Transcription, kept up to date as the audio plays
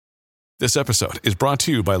This episode is brought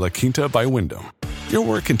to you by La Quinta by Wyndham. Your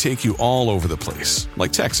work can take you all over the place,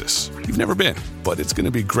 like Texas. You've never been, but it's going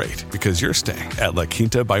to be great because you're staying at La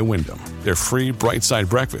Quinta by Wyndham. Their free Bright Side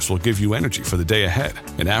breakfast will give you energy for the day ahead.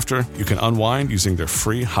 And after, you can unwind using their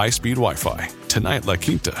free high-speed Wi-Fi. Tonight, La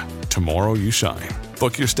Quinta. Tomorrow, you shine.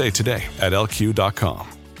 Book your stay today at lq.com.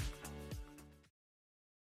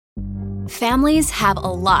 Families have a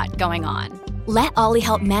lot going on. Let Ollie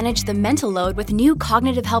help manage the mental load with new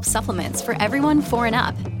cognitive help supplements for everyone 4 and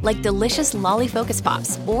up, like delicious Lolly Focus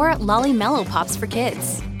Pops or Lolly Mellow Pops for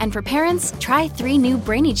kids. And for parents, try 3 new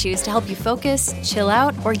Brainy Chews to help you focus, chill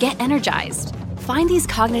out, or get energized. Find these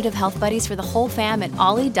cognitive health buddies for the whole fam at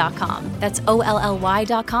ollie.com. That's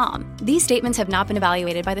OLLY.com. These statements have not been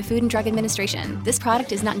evaluated by the Food and Drug Administration. This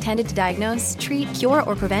product is not intended to diagnose, treat, cure,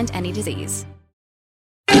 or prevent any disease.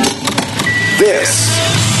 This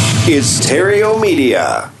is Terrio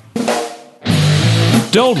Media.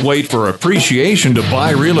 Don't wait for appreciation to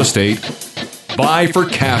buy real estate. Buy for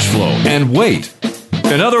cash flow and wait.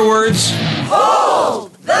 In other words,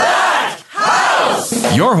 hold that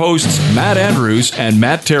house! Your hosts, Matt Andrews and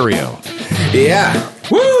Matt Terrio. Yeah.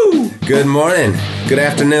 Woo! Good morning, good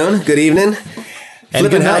afternoon, good evening. And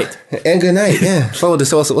good night. And good night, yeah. We'll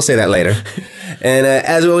say that later. And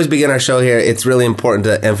as we always begin our show here, it's really important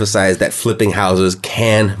to emphasize that flipping houses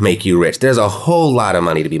can make you rich. There's a whole lot of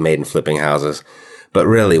money to be made in flipping houses. But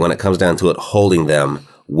really, when it comes down to it, holding them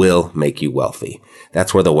will make you wealthy.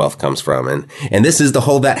 That's where the wealth comes from. And this is the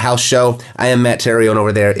Hold That House show. I am Matt Terrio, and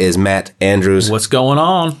over there is Matt Andrews. What's going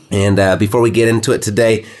on? And before we get into it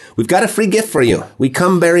today, we've got a free gift for you. We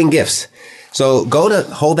come bearing gifts. So go to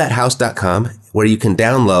holdthathouse.com where you can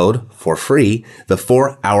download for free the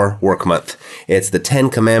 4-Hour Work Month. It's the 10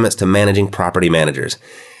 commandments to managing property managers.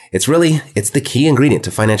 It's the key ingredient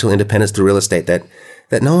to financial independence through real estate that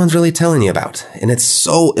no one's really telling you about. And it's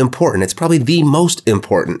so important. It's probably the most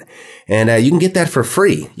important. And you can get that for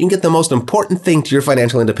free. You can get the most important thing to your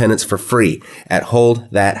financial independence for free at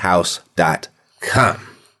holdthathouse.com.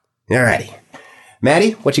 Alrighty.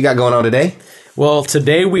 Maddie, what you got going on today? Well,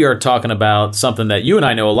 today we are talking about something that you and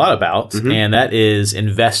I know a lot about, and that is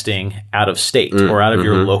investing out of state or out of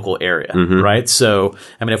your local area, right? So,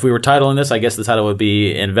 I mean, if we were titling this, I guess the title would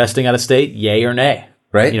be Investing Out of State, Yay or Nay.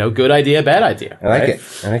 Right. Good idea, bad idea. I like it.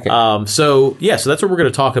 So that's what we're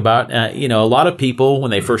going to talk about. A lot of people, when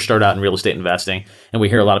they first start out in real estate investing, and we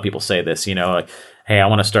hear a lot of people say this, like, hey, I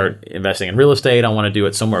want to start investing in real estate. I want to do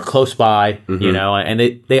it somewhere close by, and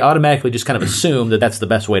they automatically just kind of assume that that's the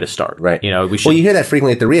best way to start. Right. Well, you hear that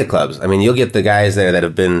frequently at the RIA clubs. I mean, you'll get the guys there that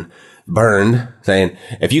have been burned saying,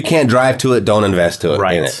 if you can't drive to it, don't invest to it.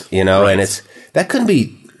 Right. In it, and there couldn't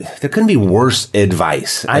be worse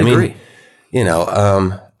advice. I agree.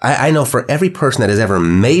 I know for every person that has ever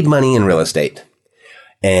made money in real estate,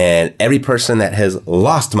 and every person that has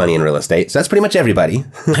lost money in real estate, so that's pretty much everybody.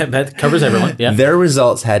 That covers everyone, yeah. Their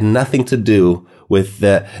results had nothing to do with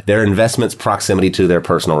their investment's proximity to their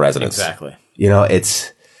personal residence. Exactly.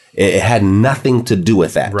 It had nothing to do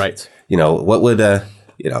with that. Right. What would,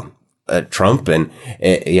 Trump, and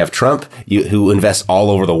you have Trump who invests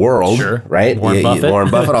all over the world. Sure. Right? Warren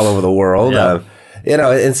Buffett all over the world. Yeah.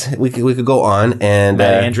 We could go on and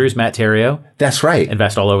Matt Andrews, Matt Terrio. That's right.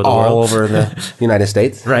 Invest all over the world. All over the United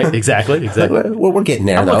States. Right. Exactly. We're getting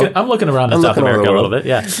there, I'm looking around in South America a little bit.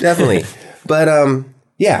 Yeah. Definitely. But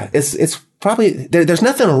it's probably there's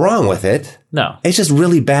nothing wrong with it. No. It's just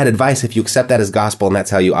really bad advice if you accept that as gospel and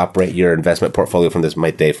that's how you operate your investment portfolio from this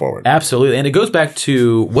day forward. Absolutely. And it goes back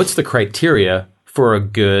to what's the criteria for a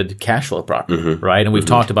good cash flow property, right? And we've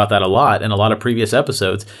talked about that a lot in a lot of previous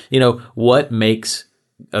episodes. What makes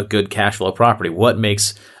a good cash flow property? What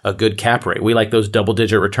makes a good cap rate? We like those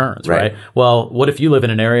double-digit returns, right? Well, what if you live in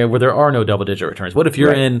an area where there are no double-digit returns? What if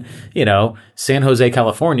you're in, San Jose,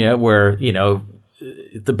 California, where,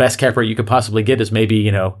 the best cap rate you could possibly get is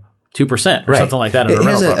maybe, 2% or something like that.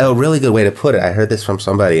 Here's a really good way to put it. I heard this from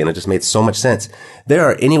somebody and it just made so much sense. There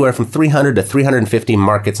are anywhere from 300 to 350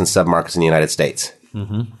 markets and submarkets in the United States.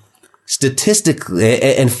 Statistically,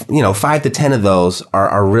 and 5 to 10 of those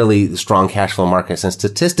are really strong cash flow markets. And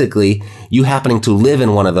statistically, you happening to live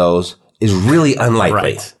in one of those is really unlikely.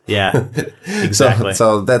 Right. Yeah, exactly.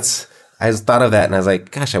 So that's, I just thought of that and I was like,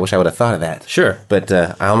 gosh, I wish I would have thought of that. Sure. But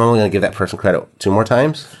I'm only going to give that person credit 2 more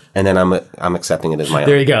times. And then I'm accepting it as my own.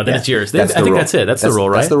 There you go. Then it's yours. I think that's it. That's the rule,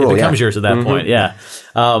 right? That's the rule, it becomes yours at that point. Yeah.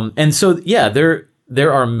 And so,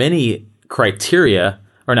 there are many criteria,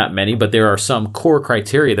 or not many, but there are some core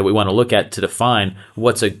criteria that we want to look at to define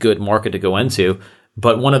what's a good market to go into.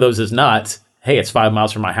 But one of those is not, hey, it's 5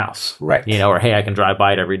 miles from my house. Right. Or hey, I can drive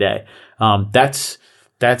by it every day. That's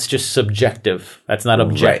that's just subjective. That's not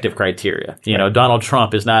objective criteria. You know, Donald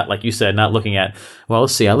Trump is not, like you said, not looking at, well,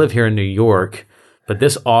 let's see, I live here in New York, but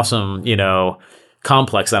this awesome, you know,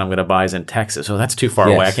 complex that I'm going to buy is in Texas. So that's too far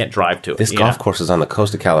away. I can't drive to it. This golf course is on the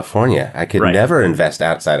coast of California. I could never invest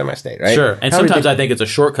outside of my state, right? Sure. And sometimes I think it's a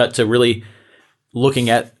shortcut to really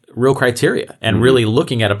looking at real criteria and really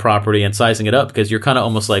looking at a property and sizing it up, because you're kind of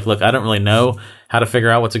almost like, look, I don't really know how to figure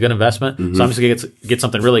out what's a good investment. So I'm just going to get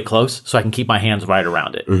something really close so I can keep my hands right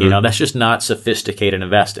around it. You know, that's just not sophisticated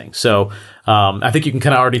investing. So I think you can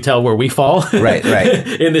kind of already tell where we fall right.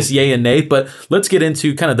 in this yay and nay, but let's get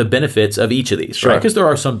into kind of the benefits of each of these, right? Because there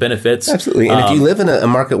are some benefits. Absolutely. And if you live in a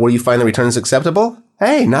market where you find the returns acceptable,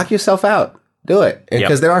 hey, knock yourself out. Do it.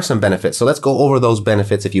 Because there are some benefits. So let's go over those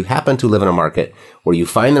benefits. If you happen to live in a market where you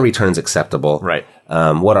find the returns acceptable,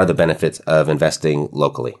 what are the benefits of investing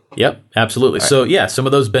locally? Yep, absolutely. So some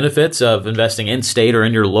of those benefits of investing in state or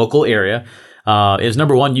in your local area is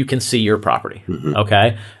number one, you can see your property.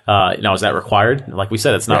 Okay. Now, is that required? Like we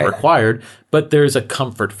said, it's not required, but there's a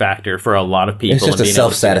comfort factor for a lot of people. It's just a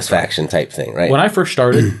self-satisfaction type thing, right? When I first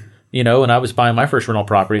started, you know, when I was buying my first rental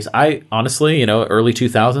properties, I honestly, you know, early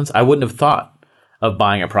 2000s, I wouldn't have thought of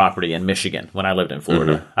buying a property in Michigan when I lived in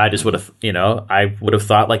Florida. I just would have, you know, I would have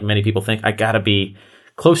thought, like many people think, I got to be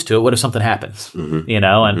close to it. What if something happens? You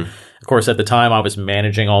know, and of course, at the time I was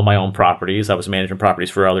managing all my own properties. I was managing properties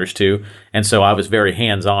for others too. And so I was very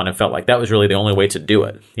hands-on and felt like that was really the only way to do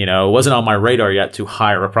it. You know, it wasn't on my radar yet to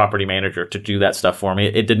hire a property manager to do that stuff for me.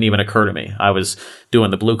 It didn't even occur to me. I was doing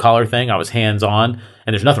the blue collar thing. I was hands-on,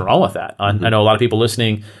 and there's nothing wrong with that. I know a lot of people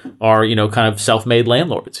listening are, you know, kind of self-made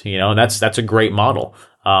landlords, you know, and that's a great model.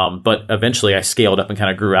 But eventually I scaled up and kind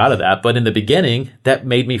of grew out of that. But in the beginning, that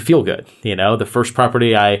made me feel good. You know, the first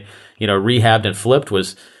property I, you know, rehabbed and flipped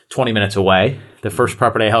was 20 minutes away. The first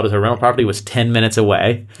property I held as a rental property was 10 minutes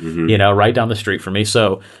away, you know, right down the street from me.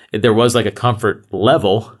 So there was like a comfort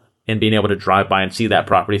level in being able to drive by and see that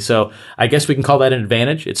property. So I guess we can call that an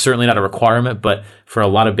advantage. It's certainly not a requirement, but for a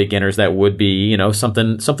lot of beginners, that would be, you know,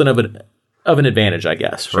 something of an advantage, I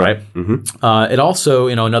guess, right? It also,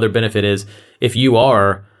 you know, another benefit is if you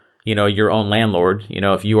are, you know, your own landlord, you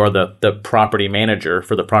know, if you are the property manager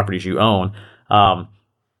for the properties you own,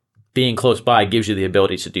 being close by gives you the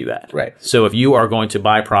ability to do that. Right. So if you are going to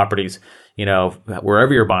buy properties, you know,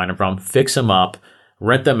 wherever you're buying them from, fix them up,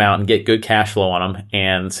 rent them out and get good cash flow on them,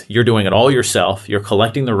 and you're doing it all yourself. You're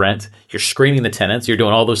collecting the rent. You're screening the tenants. You're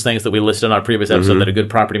doing all those things that we listed on our previous episode that a good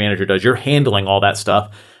property manager does. You're handling all that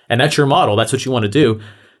stuff, and that's your model. That's what you want to do.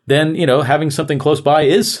 Then, you know, having something close by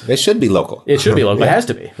it should be local. It should be local. It has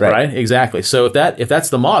to be, right? Exactly. So if that's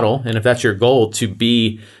the model, and if that's your goal to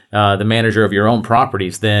be the manager of your own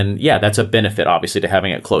properties, then that's a benefit, obviously, to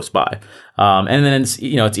having it close by. And then it's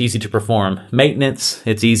easy to perform maintenance.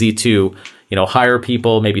 It's easy to, you know, hire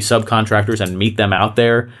people, maybe subcontractors, and meet them out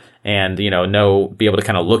there, and, you know, be able to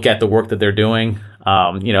kind of look at the work that they're doing.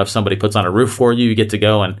 You know, if somebody puts on a roof for you, you get to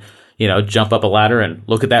go and, you know, jump up a ladder and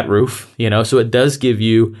look at that roof, you know. So it does give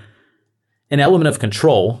you an element of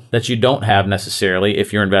control that you don't have necessarily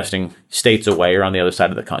if you're investing states away or on the other side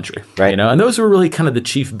of the country, right? You know, and those are really kind of the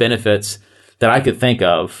chief benefits that I could think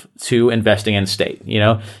of to investing in state. You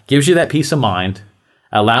know, gives you that peace of mind,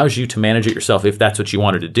 allows you to manage it yourself if that's what you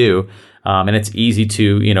wanted to do, and it's easy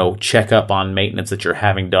to, you know, check up on maintenance that you're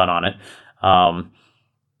having done on it.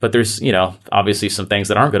 But there's, you know, obviously some things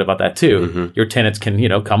that aren't good about that too. Your tenants can, you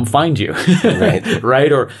know, come find you,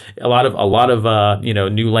 right? Or a lot of you know,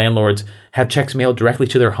 new landlords have checks mailed directly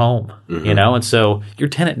to their home, you know, and so your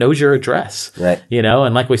tenant knows your address, right? You know,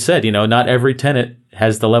 and like we said, you know, not every tenant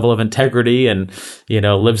has the level of integrity and, you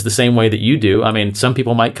know, lives the same way that you do. I mean, some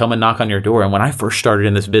people might come and knock on your door, and when I first started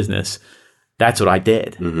in this business, that's what I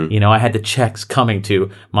did. You know, I had the checks coming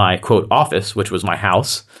to my quote office, which was my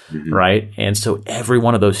house, right? And so every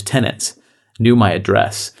one of those tenants knew my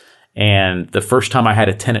address. And the first time I had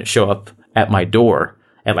a tenant show up at my door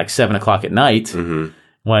at like 7:00 at night,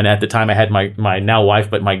 when at the time I had my now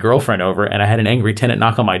wife, but my girlfriend over, and I had an angry tenant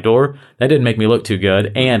knock on my door, that didn't make me look too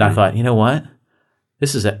good. And I thought, you know what?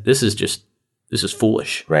 This is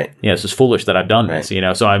foolish. Right. Yeah, this is foolish that I've done this, you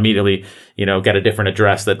know. So I immediately, you know, got a different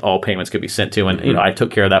address that all payments could be sent to. And, you know, I took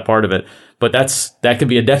care of that part of it. But that could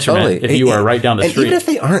be a detriment if you are right down the street. Even if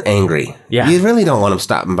they aren't angry, you really don't want them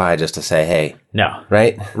stopping by just to say, hey. No.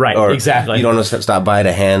 Right? Right, or exactly. You don't want to stop by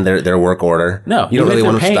to hand their work order. No. You don't really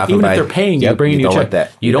want them stopping by. Even if they're paying you, bringing you a check.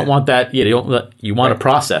 That. You don't want that. Yeah, you want a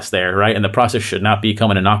process there, right? And the process should not be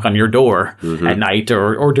coming to knock on your door at night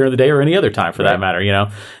or during the day or any other time for that matter, you know.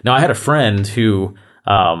 Now, I had a friend who,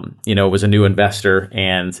 you know, was a new investor,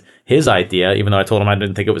 and his idea, even though I told him I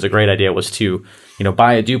didn't think it was a great idea, was to, you know,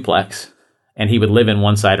 buy a duplex and he would live in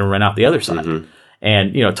one side and rent out the other side.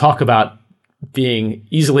 And, talk about being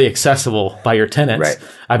easily accessible by your tenants. Right.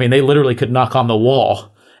 I mean, they literally could knock on the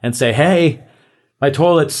wall and say, "Hey, my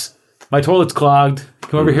toilet's clogged.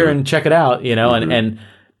 Come over here and check it out." And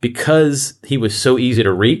because he was so easy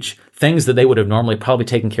to reach, things that they would have normally probably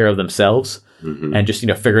taken care of themselves and just,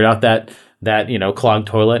 figured out that clogged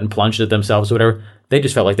toilet and plunged it themselves or whatever. They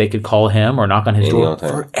just felt like they could call him or knock on his door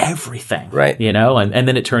for everything. Right. And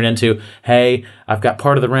then it turned into, "Hey, I've got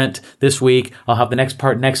part of the rent this week. I'll have the next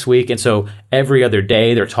part next week." And so every other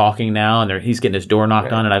day they're talking now and he's getting his door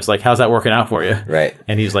knocked on. And I was like, "How's that working out for you?" Right.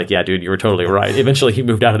 And he's like, "Yeah, dude, you were totally right." Eventually he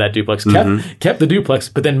moved out of that duplex, kept the duplex,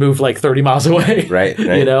 but then moved like 30 miles away. Right.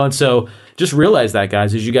 And so just realize that,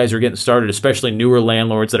 guys, as you guys are getting started, especially newer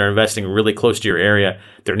landlords that are investing really close to your area,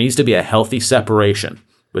 there needs to be a healthy separation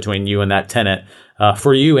between you and that tenant,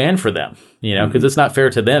 for you and for them, because it's not fair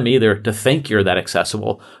to them either to think you're that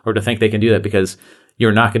accessible or to think they can do that, because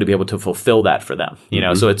you're not going to be able to fulfill that for them,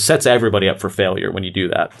 so it sets everybody up for failure when you do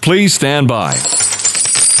that. Please stand by.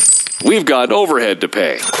 We've got overhead to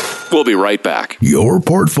pay. We'll be right back. Your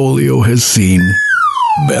portfolio has seen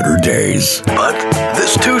better days, but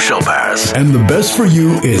this too shall pass. And the best for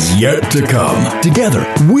you is yet to come. Together,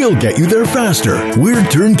 we'll get you there faster. We're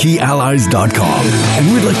TurnKeyAllies.com,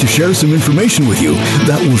 and we'd like to share some information with you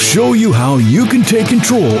that will show you how you can take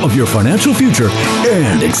control of your financial future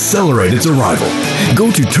and accelerate its arrival.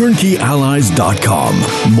 Go to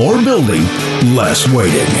TurnKeyAllies.com. More building, less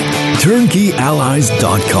waiting.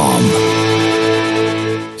 TurnKeyAllies.com.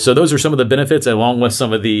 So those are some of the benefits, along with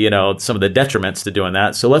some of the detriments to doing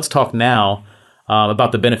that. So let's talk now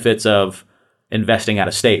about the benefits of investing out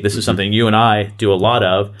of state. This is something you and I do a lot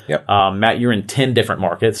of. Yep. Matt, you're in 10 different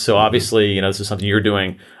markets, so obviously this is something you're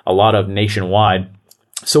doing a lot of nationwide.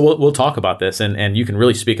 So we'll talk about this, and you can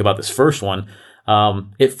really speak about this first one.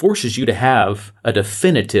 It forces you to have a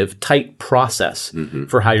definitive, tight process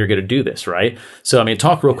for how you're going to do this, right? So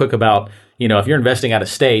talk real quick about, if you're investing out of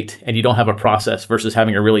state and you don't have a process versus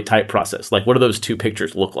having a really tight process, like what do those two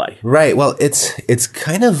pictures look like? Right. Well, it's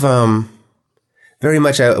kind of very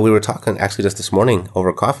much. We were talking actually just this morning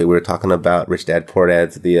over coffee. We were talking about Rich Dad Poor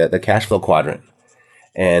Dad's the cash flow quadrant,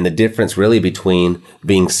 and the difference really between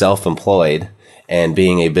being self-employed and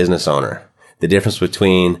being a business owner. The difference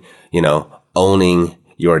between owning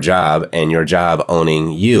your job and your job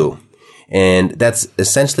owning you, and that's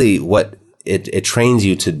essentially what it trains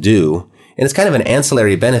you to do. And it's kind of an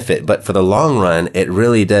ancillary benefit, but for the long run, it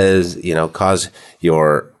really does, cause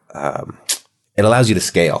your, it allows you to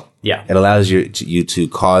scale. Yeah. It allows you to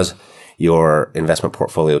cause your investment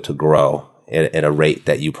portfolio to grow at a rate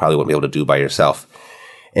that you probably wouldn't be able to do by yourself.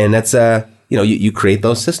 And that's, you create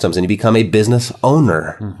those systems and you become a business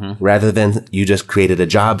owner rather than you just created a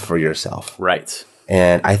job for yourself. Right.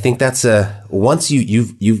 And I think that's once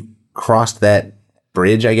you've crossed that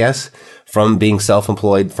bridge, I guess, from being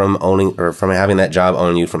self-employed, from owning or from having that job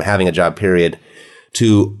own you, from having a job period,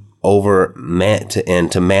 to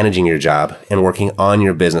managing your job and working on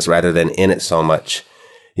your business rather than in it so much.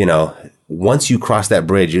 Once you cross that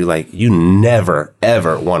bridge, you never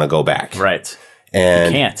ever want to go back. Right.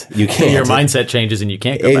 And you can't. Your mindset changes and you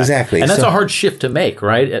can't go back. Exactly. And that's a hard shift to make,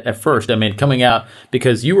 right? At first, coming out,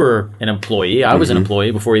 because you were an employee. I was an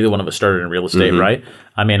employee before either one of us started in real estate, right?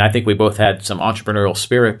 I think we both had some entrepreneurial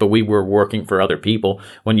spirit, but we were working for other people.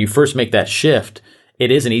 When you first make that shift,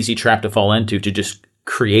 it is an easy trap to fall into, to just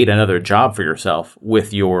create another job for yourself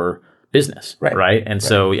with your business, right? And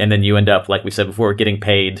so, and then you end up, like we said before, getting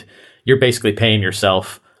paid. You're basically paying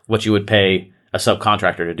yourself what you would pay a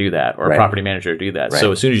subcontractor to do that, or a property manager to do that.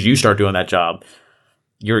 So as soon as you start doing that job,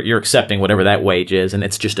 you're accepting whatever that wage is, and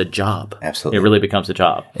it's just a job. Absolutely. It really becomes a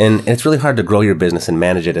job. And it's really hard to grow your business and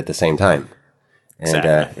manage it at the same time. And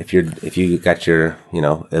Exactly. If you got your,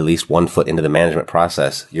 at least 1 foot into the management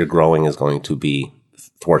process, your growing is going to be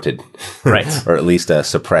thwarted, right? Or at least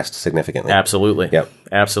suppressed significantly. Absolutely. Yep.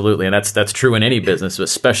 Absolutely. And that's true in any business,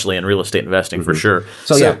 especially in real estate investing for sure.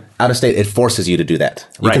 So yeah, out of state, it forces you to do that.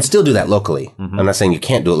 You can still do that locally. I'm not saying you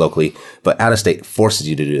can't do it locally, but out of state forces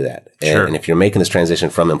you to do that. And if you're making this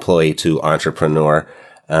transition from employee to entrepreneur,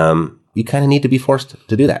 you kind of need to be forced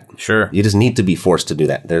to do that. Sure. You just need to be forced to do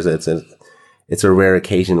that. It's a rare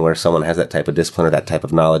occasion where someone has that type of discipline or that type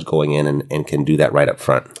of knowledge going in and can do that right up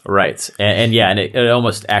front. Right. And it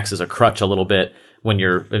almost acts as a crutch a little bit when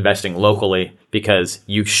you're investing locally, because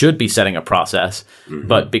you should be setting a process,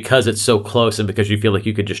 but because it's so close and because you feel like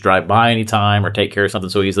you could just drive by anytime or take care of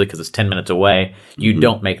something so easily because it's 10 minutes away, you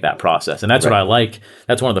don't make that process. And that's what I like.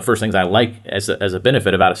 That's one of the first things I like as a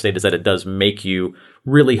benefit of out of state, is that it does make you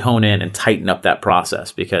really hone in and tighten up that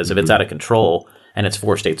process, because if it's out of control and it's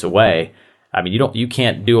 4 states away, I mean, you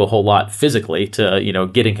can't do a whole lot physically to,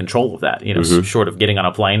 get in control of that, short of getting on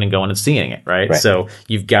a plane and going and seeing it, right? So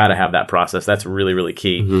you've got to have that process. That's really, really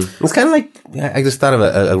key. It's kind of like, I just thought of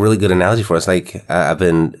a really good analogy for us. Like, I've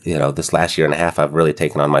been, this last year and a half, I've really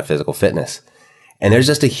taken on my physical fitness. And there's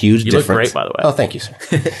just a huge difference. You look great, by the way. Oh, thank you,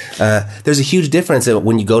 sir. There's a huge difference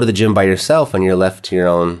when you go to the gym by yourself and you're left to your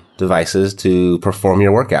own devices to perform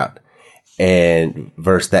your workout. And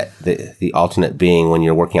versus the alternate being when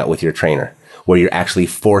you're working out with your trainer, where you're actually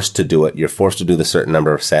forced to do it. You're forced to do the certain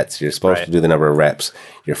number of sets. You're supposed to do the number of reps.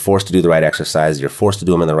 You're forced to do the right exercise. You're forced to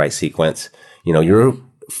do them in the right sequence. You're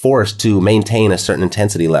forced to maintain a certain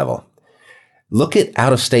intensity level. Look at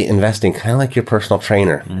out-of-state investing kind of like your personal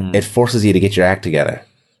trainer. It forces you to get your act together.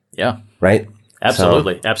 Yeah. Right?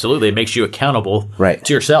 Absolutely. Absolutely. It makes you accountable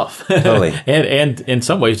to yourself. Totally. and in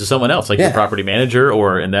some ways to someone else, like your property manager,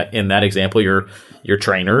 or in that example, your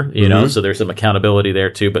trainer, so there's some accountability there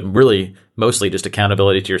too, but really mostly just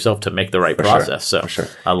accountability to yourself to make the right process. So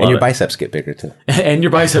I love it. And your biceps get bigger too. And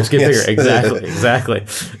your biceps get bigger. Exactly.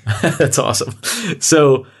 That's awesome.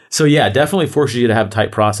 So yeah, definitely forces you to have a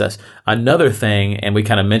tight process. Another thing, and we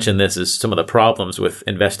kind of mentioned this, is some of the problems with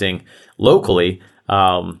investing locally,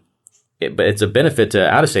 but it's a benefit to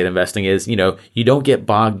out-of-state investing is, you don't get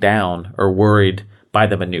bogged down or worried by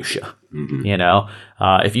the minutia.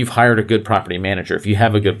 If you've hired a good property manager, if you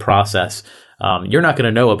have a good process, you're not going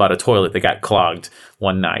to know about a toilet that got clogged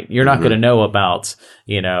one night. You're not going to know about,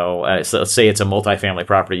 so let's say it's a multifamily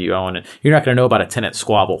property you own, and you're not going to know about a tenant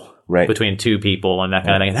squabble between two people and that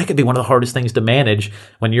kind of thing. And that could be one of the hardest things to manage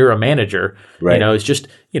when you're a manager. It's just,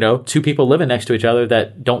 two people living next to each other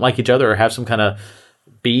that don't like each other or have some kind of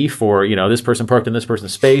beef, or this person parked in this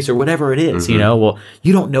person's space, or whatever it is. Well,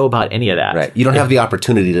 you don't know about any of that. You don't have the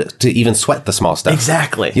opportunity to even sweat the small stuff.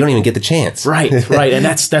 Exactly. You don't even get the chance. Right. And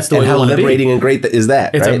that's the way how we want to be. liberating and great is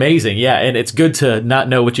that. It's amazing. Yeah. And it's good to not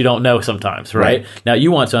know what you don't know sometimes, right? Now,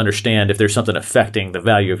 you want to understand if there's something affecting the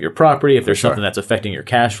value of your property, if there's something that's affecting your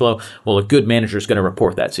cash flow. Well, a good manager is going to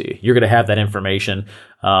report that to you. You're going to have that information.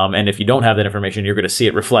 And if you don't have that information, you're going to see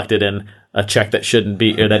it reflected in a check that shouldn't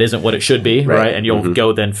be, or that isn't what it should be, right? And you'll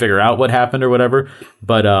go then figure out what happened or whatever.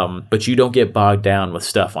 But you don't get bogged down with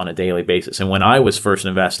stuff on a daily basis. And when I was first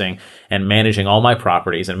investing and managing all my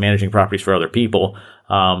properties and managing properties for other people,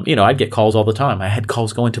 I'd get calls all the time. I had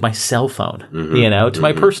calls going to my cell phone, to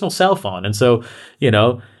my personal cell phone. And so,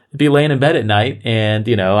 be laying in bed at night, and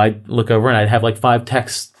I'd look over and I'd have like 5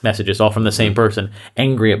 text messages, all from the same person,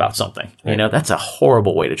 angry about something. That's a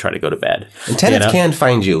horrible way to try to go to bed. And tenants can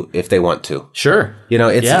find you if they want to. Sure.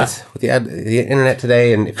 It's with the internet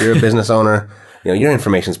today, and if you're a business owner, your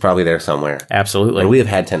information's probably there somewhere. Absolutely. And we have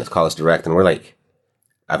had tenants call us direct, and we're like,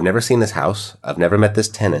 I've never seen this house. I've never met this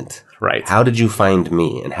tenant. Right. How did you find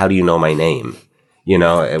me, and how do you know my name?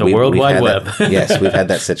 The World Wide Web. Yes, we've had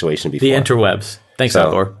that situation before. The interwebs. Thanks,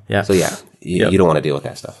 Alcor. Yeah. So yeah, you don't want to deal with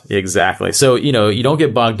that stuff. Exactly. So, you don't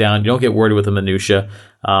get bogged down. You don't get worried with the minutia.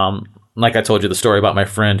 Like I told you the story about my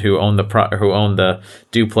friend who owned the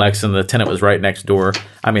duplex, and the tenant was right next door.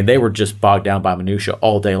 I mean, they were just bogged down by minutia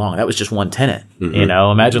all day long. That was just one tenant.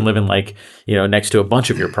 Imagine living next to a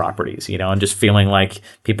bunch of your properties, and just feeling like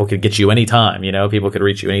people could get you anytime, people could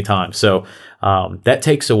reach you anytime. So that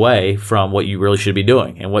takes away from what you really should be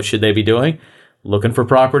doing. And what should they be doing? Looking for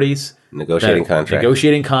properties,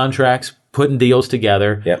 negotiating contracts, putting deals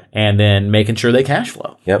together, and then making sure they cash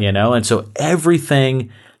flow. And so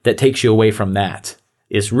everything that takes you away from that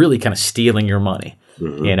is really kind of stealing your money.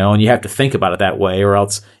 And you have to think about it that way, or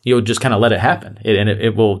else you'll just kind of let it happen.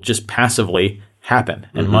 It will just passively happen,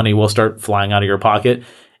 and money will start flying out of your pocket.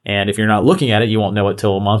 And if you're not looking at it, you won't know it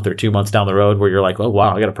till a month or 2 months down the road, where you're like, oh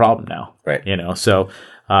wow, I got a problem now. Right. So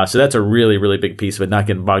that's a really, really big piece of it, not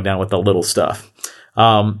getting bogged down with the little stuff.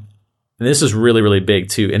 And this is really, really big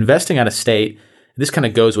too. Investing out of state, this kind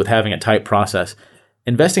of goes with having a tight process.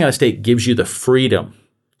 Investing out of state gives you the freedom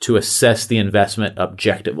to assess the investment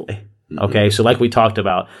objectively. Okay. So like we talked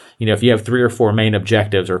about, if you have 3 or 4 main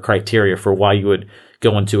objectives or criteria for why you would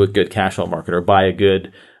go into a good cash flow market or buy a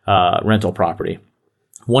good rental property,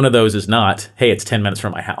 one of those is not, hey, it's 10 minutes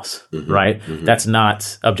from my house, right? That's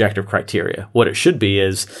not objective criteria. What it should be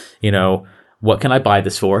is, what can I buy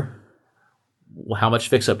this for? How much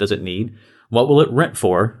fix-up does it need? What will it rent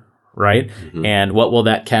for, right? And what will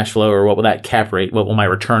that cash flow, or what will that cap rate, what will my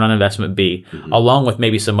return on investment be, along with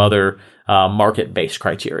maybe some other market-based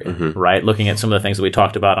criteria, right? Looking at some of the things that we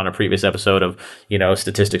talked about on a previous episode of,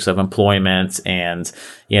 statistics of employment and,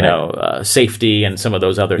 safety and some of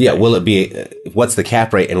those other things. Yeah, will it be, what's the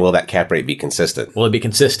cap rate, and will that cap rate be consistent? Will it be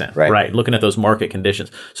consistent? Right. Looking at those market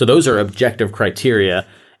conditions. So those are objective criteria,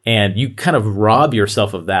 and you kind of rob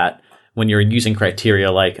yourself of that when you're using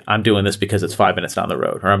criteria like I'm doing this because it's 5 minutes down the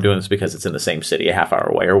road, or I'm doing this because it's in the same city a half hour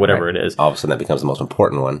away, or whatever it is. All of a sudden that becomes the most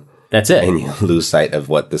important one. That's it. And you lose sight of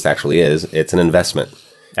what this actually is. It's an investment.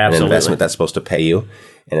 Absolutely. An investment that's supposed to pay you,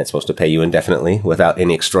 and it's supposed to pay you indefinitely without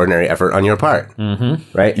any extraordinary effort on your part.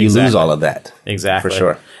 Mm-hmm. Right? You lose all of that. Exactly. For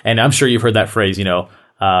sure. And I'm sure you've heard that phrase,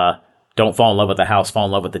 don't fall in love with the house, fall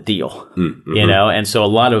in love with the deal. Mm-hmm. And so a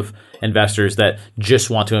lot of investors that just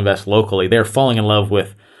want to invest locally, they're falling in love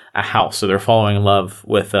with a house, so they're falling in love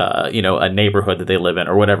with a neighborhood that they live in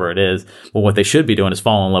or whatever it is. But what they should be doing is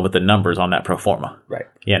falling in love with the numbers on that pro forma. Right.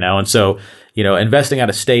 And so investing out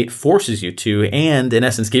of state forces you to, and in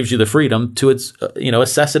essence gives you the freedom to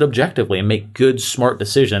assess it objectively and make good, smart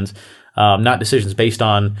decisions, not decisions based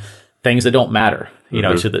on things that don't matter,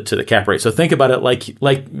 to the cap rate. So think about it like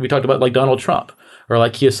we talked about, like Donald Trump or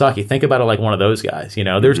like Kiyosaki. Think about it like one of those guys.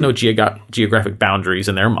 There's no geographic boundaries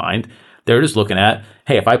in their mind. They're just looking at,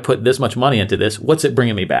 hey, if I put this much money into this, what's it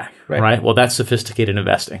bringing me back? Right? Well, that's sophisticated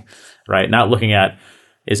investing, right? Not looking at,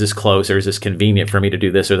 is this close or is this convenient for me to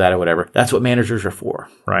do this or that or whatever? That's what managers are for,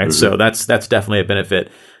 right? Mm-hmm. So that's definitely a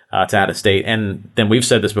benefit to out of state. And then we've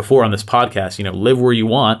said this before on this podcast, live where you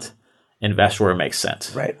want, invest where it makes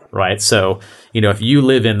sense. Right. So, if you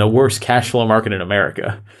live in the worst cash flow market in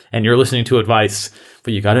America and you're listening to advice,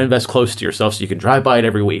 but you got to invest close to yourself so you can drive by it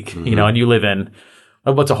every week, and you live in,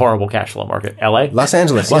 what's a horrible cash flow market? LA? Los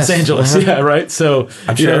Angeles. Los Angeles. Yeah, right. So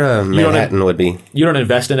I'm sure Manhattan would be. You don't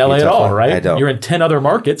invest in LA at all, right? I don't. You're in 10 other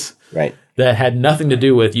markets. Right. That had nothing to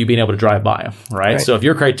do with you being able to drive by them, right? So if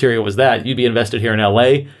your criteria was that, you'd be invested here in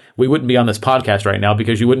LA. We wouldn't be on this podcast right now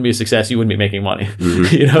because you wouldn't be a success. You wouldn't be making money.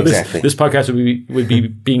 Mm-hmm. Exactly. This podcast would be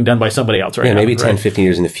being done by somebody else right now. Maybe 10, 15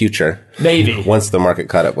 years in the future. Maybe. Once the market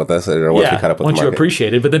caught up with us, or once we caught up with the market. Once you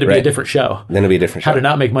appreciate it, but then it'd be a different show. Then it'd be a different show. How to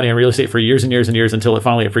not make money in real estate for years and years and years until it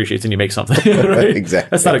finally appreciates and you make something. Right? Exactly.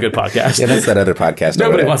 That's not a good podcast. Yeah, that's that other podcast.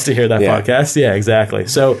 Nobody wants to hear that podcast. Yeah, exactly.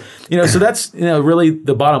 So, so that's, really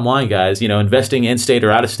the bottom line, guys. Investing in state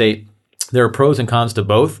or out of state, there are pros and cons to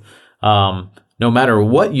both. No matter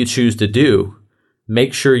what you choose to do,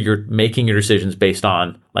 make sure you're making your decisions based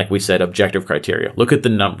on, like we said, objective criteria. Look at the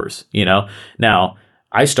numbers, Now,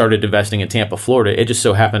 I started investing in Tampa, Florida. It just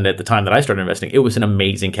so happened at the time that I started investing, it was an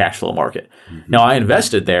amazing cash flow market. Mm-hmm. Now, I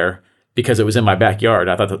invested there because it was in my backyard.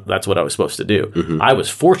 I thought that's what I was supposed to do. Mm-hmm. I was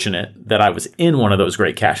fortunate that I was in one of those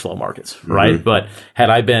great cash flow markets, right? Mm-hmm. But had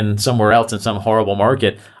I been somewhere else in some horrible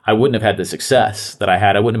market, I wouldn't have had the success that I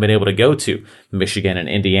had. I wouldn't have been able to go to Michigan and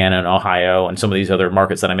Indiana and Ohio and some of these other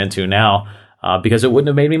markets that I'm into now because it wouldn't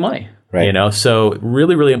have made me money. Right. So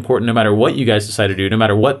really, really important, no matter what you guys decide to do, no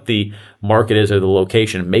matter what the market is or the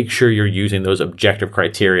location, make sure you're using those objective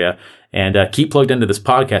criteria and keep plugged into this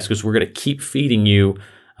podcast because we're going to keep feeding you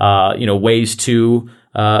ways to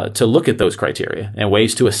look at those criteria and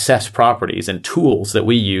ways to assess properties and tools that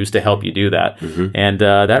we use to help you do that. Mm-hmm. And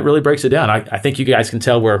that really breaks it down. I think you guys can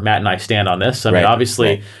tell where Matt and I stand on this. I mean,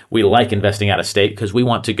 obviously, we like investing out of state because we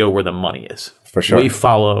want to go where the money is. For sure. We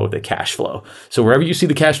follow the cash flow. So wherever you see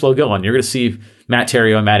the cash flow going, you're going to see Matt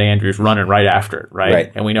Theriault and Matt Andrews running right after it, right?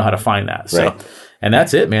 And we know how to find that. So, and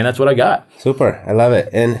that's it, man. That's what I got. Super. I love it.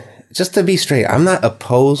 And just to be straight, I'm not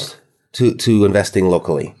opposed to investing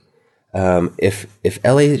locally. If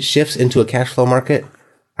LA shifts into a cash flow market,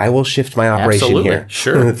 I will shift my operation here.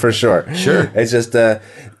 Sure. For sure. Sure. It's just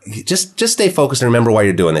stay focused and remember why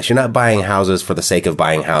you're doing this. You're not buying houses for the sake of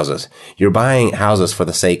buying houses. You're buying houses for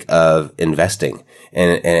the sake of investing.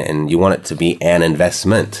 And you want it to be an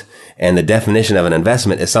investment. And the definition of an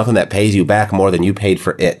investment is something that pays you back more than you paid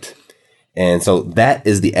for it. And so that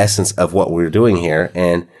is the essence of what we're doing here.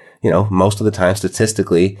 And, most of the time,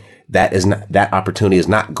 statistically, that opportunity is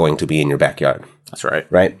not going to be in your backyard. That's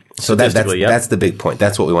right. Right? So that's the big point.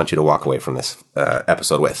 That's what we want you to walk away from this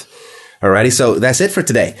episode with. Alrighty, so that's it for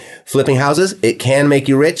today. Flipping houses, it can make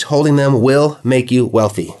you rich. Holding them will make you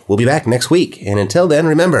wealthy. We'll be back next week. And until then,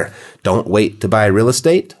 remember, don't wait to buy real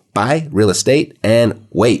estate. Buy real estate and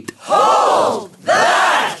wait. Hold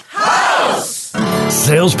that house!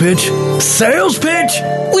 Sales pitch? Sales pitch?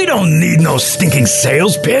 We don't need no stinking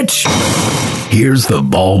sales pitch. Here's the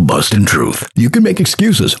ball-busting truth. You can make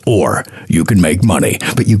excuses or you can make money,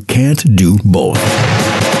 but you can't do both.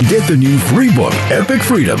 Get the new free book, Epic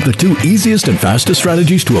Freedom, the 2 easiest and fastest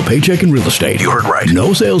strategies to a paycheck in real estate. You heard right.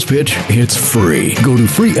 No sales pitch. It's free. Go to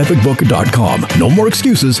freeepicbook.com. No more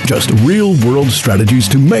excuses, just real-world strategies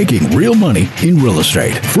to making real money in real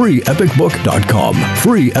estate. freeepicbook.com.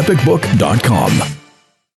 freeepicbook.com.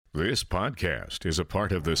 This podcast is a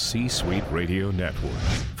part of the C-Suite Radio Network.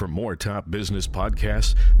 For more top business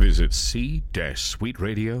podcasts, visit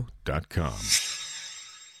c-suiteradio.com.